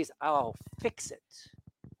of these days, I'll fix it.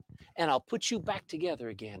 And I'll put you back together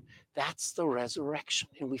again. That's the resurrection.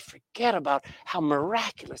 And we forget about how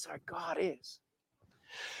miraculous our God is.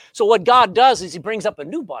 So what God does is he brings up a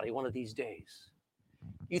new body one of these days.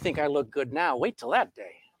 You think I look good now? Wait till that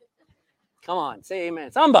day. Come on, say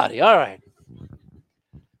amen. Somebody, all right.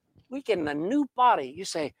 We get in a new body. You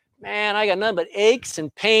say, man, I got nothing but aches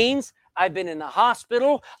and pains. I've been in the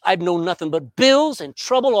hospital. I've known nothing but bills and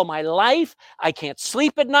trouble all my life. I can't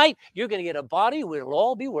sleep at night. You're going to get a body where it'll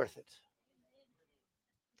all be worth it.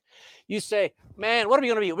 You say, man, what are we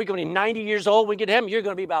going to be? We're going to be 90 years old. We get to heaven. You're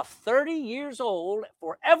going to be about 30 years old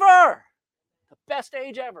forever. The best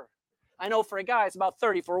age ever. I know for a guy, it's about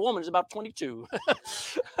 30. For a woman, it's about 22.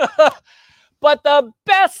 But the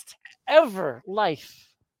best ever life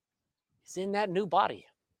is in that new body.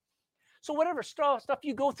 So whatever stuff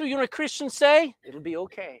you go through, you know what Christians say? It'll be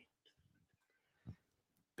okay.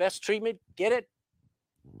 Best treatment, get it.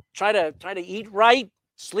 Try to eat right,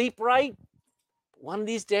 sleep right. One of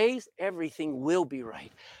these days, everything will be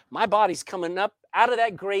right. My body's coming up out of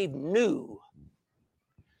that grave new.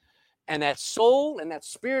 And that soul and that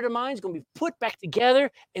spirit of mine is going to be put back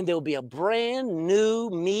together, and there'll be a brand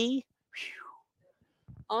new me.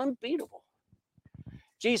 Whew. Unbeatable.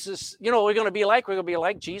 Jesus, you know what we're going to be like? We're going to be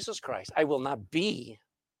like Jesus Christ. I will not be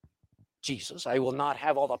Jesus. I will not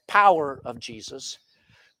have all the power of Jesus.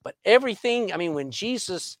 But everything, I mean, when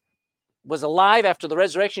Jesus was alive after the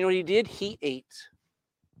resurrection, you know what he did? He ate.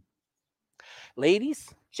 Ladies,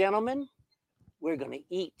 gentlemen, we're going to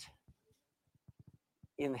eat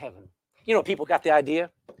in heaven. You know, people got the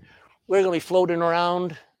idea. We're going to be floating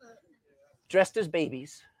around dressed as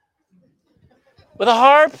babies with a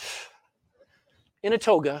harp in a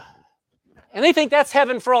toga, and they think that's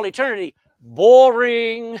heaven for all eternity.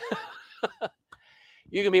 Boring.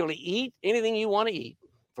 You're going to be able to eat anything you want to eat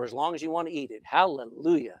for as long as you want to eat it.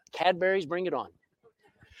 Hallelujah. Cadbury's, bring it on.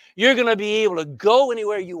 You're going to be able to go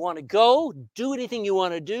anywhere you want to go, do anything you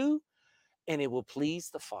want to do, and it will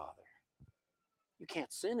please the Father. You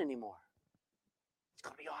can't sin anymore. It's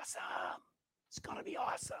going to be awesome. It's going to be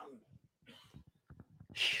awesome.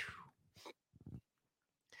 Whew.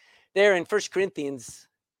 There in 1 Corinthians,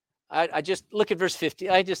 I just look at verse 50.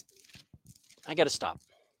 I got to stop.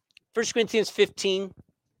 1 Corinthians 15,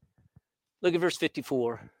 look at verse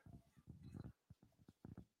 54.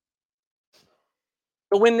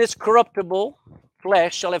 So when this corruptible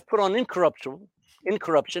flesh shall have put on incorruption,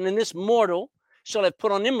 and this mortal shall have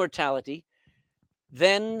put on immortality,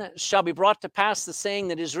 then shall be brought to pass the saying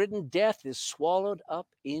that is written, death is swallowed up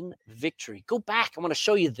in victory. Go back. I want to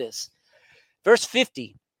show you this. Verse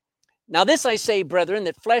 50. Now this I say, brethren,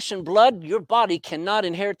 that flesh and blood, your body cannot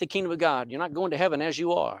inherit the kingdom of God. You're not going to heaven as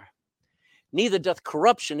you are. Neither doth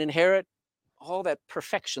corruption inherit all that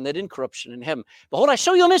perfection, that incorruption in heaven. Behold, I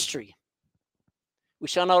show you a mystery. We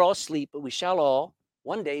shall not all sleep, but we shall all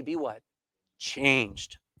one day be what?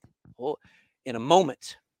 Changed. Oh, in a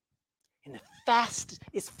moment.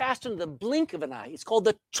 It's faster than the blink of an eye. It's called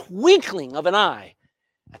the twinkling of an eye.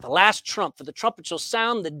 At the last trump, for the trumpet shall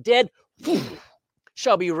sound, the dead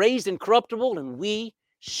shall be raised incorruptible, and we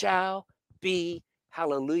shall be,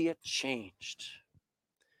 hallelujah, changed.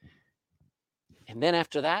 And then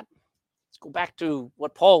after that, let's go back to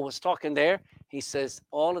what Paul was talking there. He says,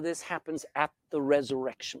 all of this happens at the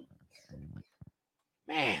resurrection.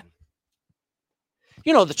 Man.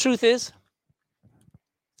 You know, the truth is,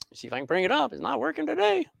 see if I can bring it up. It's not working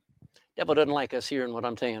today. Devil doesn't like us hearing what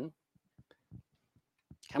I'm saying.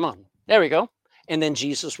 Come on. There we go. And then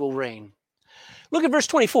Jesus will reign. Look at verse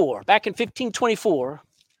 24. Back in 15:24,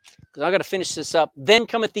 because I've got to finish this up. Then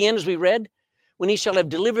cometh the end, as we read, when he shall have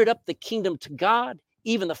delivered up the kingdom to God,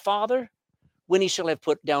 even the Father, when he shall have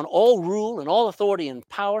put down all rule and all authority and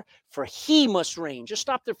power, for he must reign. Just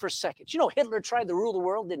stop there for a second. You know, Hitler tried to rule the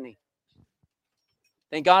world, didn't he?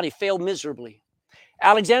 Thank God he failed miserably.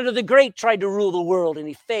 Alexander the Great tried to rule the world, and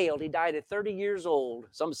he failed. He died at 30 years old.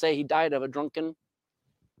 Some say he died of a drunken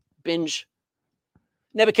binge.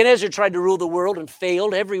 Nebuchadnezzar tried to rule the world and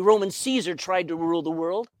failed. Every Roman Caesar tried to rule the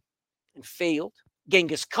world and failed.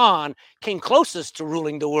 Genghis Khan came closest to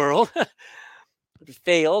ruling the world, but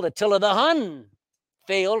failed. Attila the Hun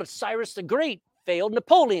failed. Cyrus the Great failed.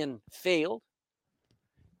 Napoleon failed.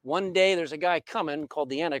 One day there's a guy coming called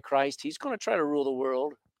the Antichrist. He's going to try to rule the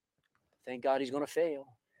world. Thank God he's going to fail.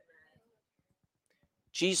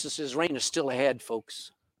 Jesus' reign is still ahead,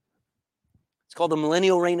 folks. It's called the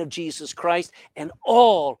millennial reign of Jesus Christ, and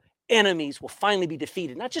all enemies will finally be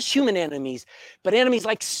defeated. Not just human enemies, but enemies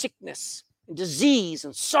like sickness and disease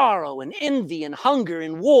and sorrow and envy and hunger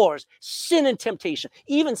and wars, sin and temptation.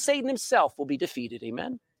 Even Satan himself will be defeated.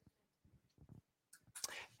 Amen?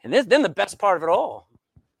 And then the best part of it all,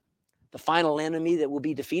 the final enemy that will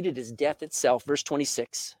be defeated is death itself. Verse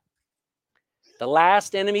 26. The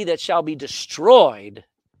last enemy that shall be destroyed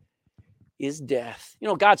is death. You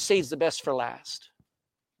know, God saves the best for last.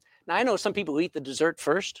 Now, I know some people who eat the dessert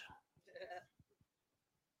first.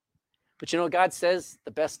 But you know, God says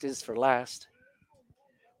the best is for last.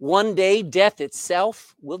 One day, death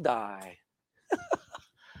itself will die.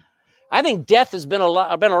 I think death has been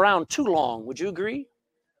around too long. Would you agree?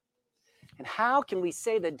 And how can we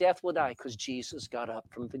say that death will die? Because Jesus got up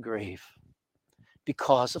from the grave.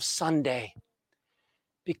 Because of Sunday.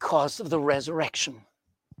 Because of the resurrection.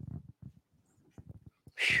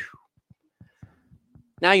 Whew.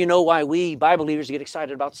 Now you know why we Bible leaders get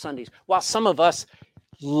excited about Sundays. While some of us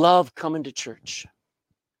love coming to church.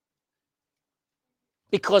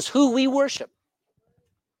 Because who we worship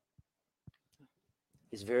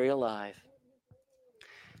is very alive.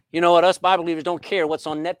 You know what? Us Bible believers don't care what's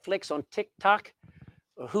on Netflix, on TikTok,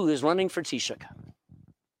 or who is running for Taoiseach.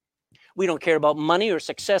 We don't care about money or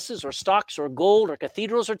successes or stocks or gold or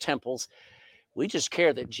cathedrals or temples. We just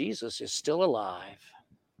care that Jesus is still alive.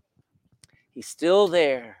 He's still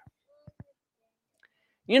there.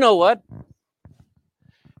 You know what?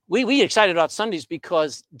 We get excited about Sundays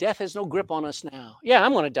because death has no grip on us now. Yeah,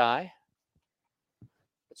 I'm going to die.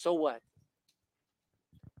 But so what?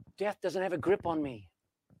 Death doesn't have a grip on me.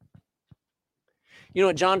 You know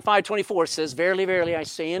what John 5:24 says, Verily, verily, I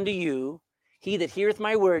say unto you, he that heareth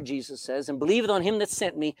my word, Jesus says, and believeth on him that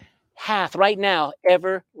sent me, hath right now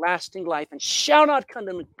everlasting life, and shall not come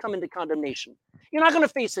into condemnation. You're not going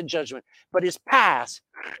to face a judgment, but is passed,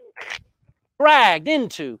 dragged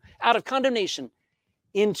out of condemnation,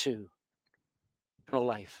 into eternal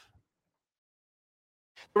life.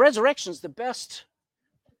 The resurrection is the best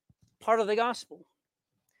part of the gospel.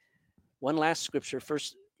 One last scripture,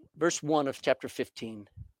 verse 1 of chapter 15.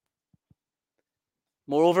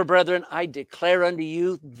 Moreover, brethren, I declare unto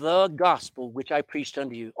you the gospel which I preached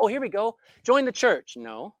unto you. Oh, here we go. Join the church.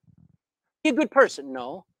 No. Be a good person.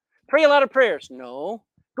 No. Pray a lot of prayers. No.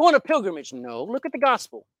 Go on a pilgrimage. No. Look at the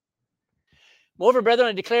gospel. Moreover, brethren,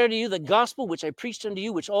 I declare unto you the gospel which I preached unto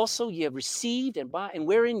you, which also ye have received, and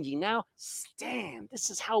wherein ye now stand. This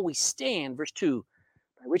is how we stand. Verse 2.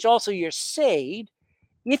 By which also ye are saved,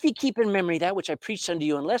 if ye keep in memory that which I preached unto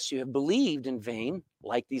you, unless you have believed in vain,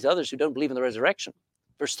 like these others who don't believe in the resurrection.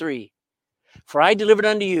 Verse 3. For I delivered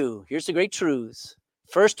unto you, here's the great truths.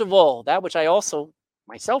 First of all, that which I also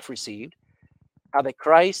myself received, how that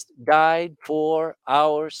Christ died for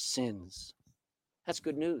our sins. That's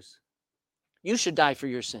good news. You should die for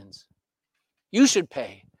your sins. You should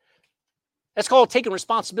pay. That's called taking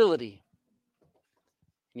responsibility.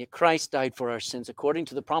 And yet Christ died for our sins according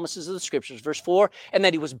to the promises of the scriptures. Verse 4, and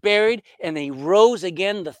that he was buried, and then he rose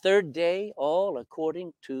again the third day, all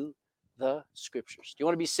according to the scriptures. Do you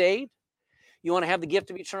want to be saved? You want to have the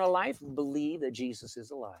gift of eternal life? Believe that Jesus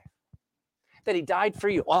is alive. That he died for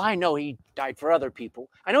you. Well, I know he died for other people.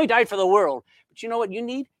 I know he died for the world. But you know what you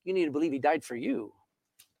need? You need to believe he died for you.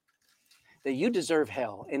 That you deserve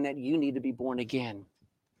hell and that you need to be born again.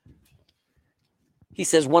 He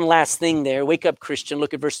says one last thing there. Wake up, Christian.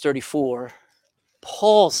 Look at verse 34.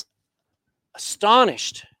 Paul's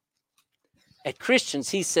astonished at Christians.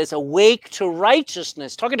 He says, awake to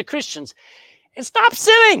righteousness. Talking to Christians. And stop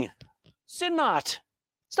sinning. Sin not.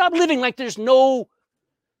 Stop living like there's no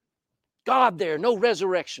God there, no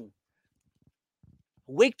resurrection.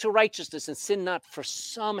 Awake to righteousness and sin not, for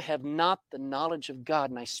some have not the knowledge of God.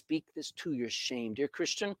 And I speak this to your shame. Dear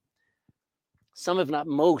Christian, some if not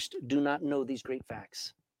most do not know these great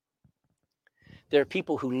facts. There are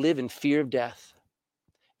people who live in fear of death,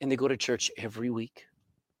 and they go to church every week.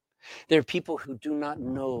 There are people who do not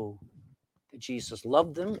know that Jesus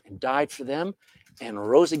loved them and died for them and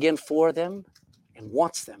rose again for them and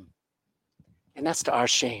wants them. And that's to our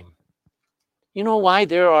shame. You know why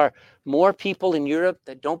there are more people in Europe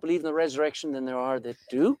that don't believe in the resurrection than there are that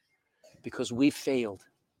do? Because we failed.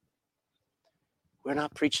 We're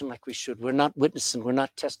not preaching like we should. We're not witnessing. We're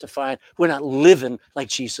not testifying. We're not living like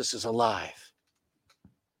Jesus is alive.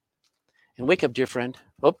 And wake up, dear friend.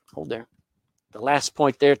 Oh, hold there. The last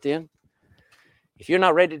point there at the end. If you're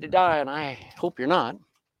not ready to die, and I hope you're not,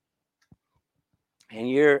 and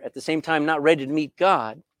you're at the same time not ready to meet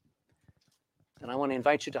God, then I want to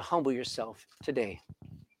invite you to humble yourself today.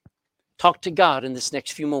 Talk to God in this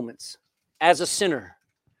next few moments as a sinner,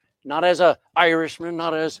 not as an Irishman,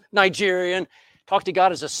 not as Nigerian. Talk to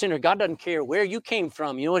God as a sinner. God doesn't care where you came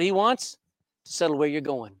from. You know what he wants? To settle where you're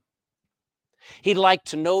going. He'd like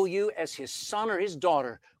to know you as his son or his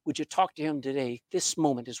daughter. Would you talk to him today, this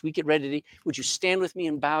moment, as we get ready to, would you stand with me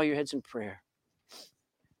and bow your heads in prayer?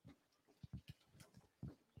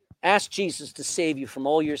 Ask Jesus to save you from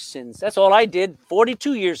all your sins. That's all I did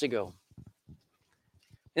 42 years ago.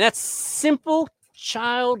 And that simple,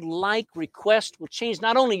 childlike request will change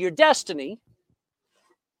not only your destiny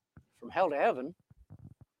from hell to heaven,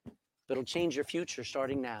 but it'll change your future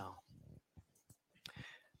starting now.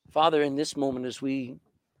 Father, in this moment, as we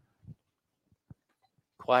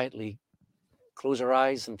quietly close our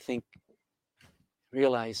eyes and think,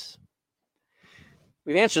 realize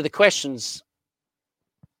we've answered the questions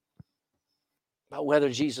about whether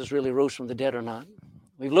Jesus really rose from the dead or not.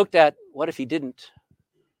 We've looked at what if he didn't.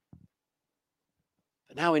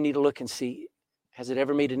 But now we need to look and see, has it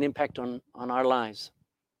ever made an impact on our lives?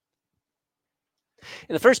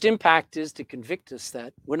 And the first impact is to convict us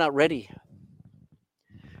that we're not ready.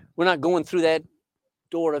 We're not going through that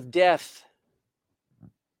door of death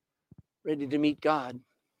ready to meet God.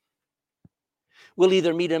 We'll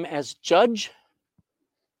either meet him as judge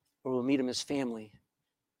or we'll meet him as family.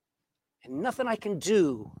 And nothing I can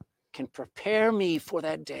do can prepare me for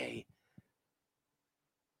that day.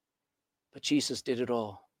 But Jesus did it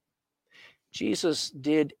all. Jesus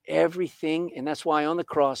did everything, and that's why on the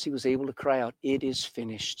cross he was able to cry out, "It is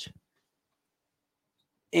finished."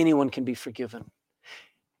 Anyone can be forgiven.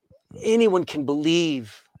 Anyone can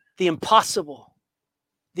believe the impossible,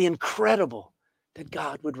 the incredible, that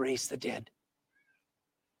God would raise the dead.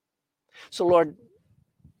 So, Lord,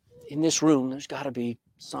 in this room, there's got to be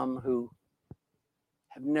some who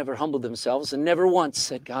have never humbled themselves and never once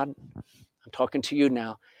said, "God, I'm talking to you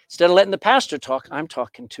now." Instead of letting the pastor talk, I'm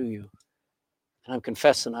talking to you. And I'm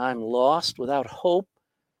confessing I'm lost without hope.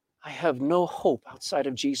 I have no hope outside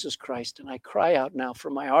of Jesus Christ. And I cry out now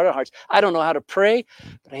from my heart of hearts. I don't know how to pray,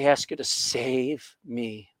 but I ask you to save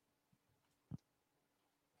me.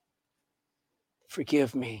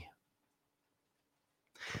 Forgive me.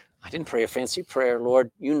 I didn't pray a fancy prayer,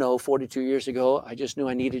 Lord. You know, 42 years ago, I just knew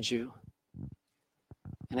I needed you.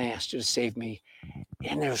 And I asked you to save me.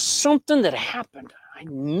 And there's something that happened. I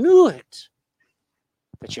knew it.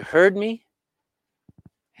 That you heard me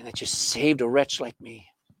and that you saved a wretch like me.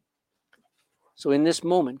 So in this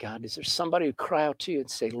moment, God, is there somebody who cry out to you and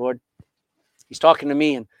say, "Lord, he's talking to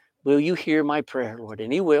me, and will you hear my prayer, Lord?"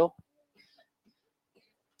 And he will.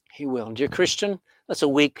 He will. And dear Christian, let's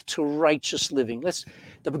awake to righteous living.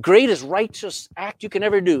 The greatest righteous act you can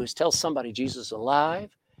ever do is tell somebody Jesus is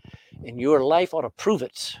alive, and your life ought to prove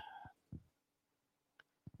it.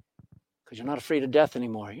 Because you're not afraid of death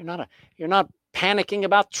anymore. You're not panicking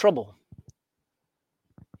about trouble.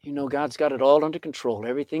 You know God's got it all under control.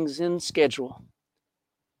 Everything's in schedule.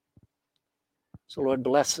 So Lord,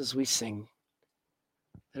 bless as we sing.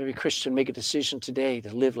 Let every Christian make a decision today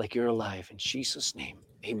to live like you're alive. In Jesus' name,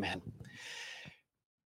 amen.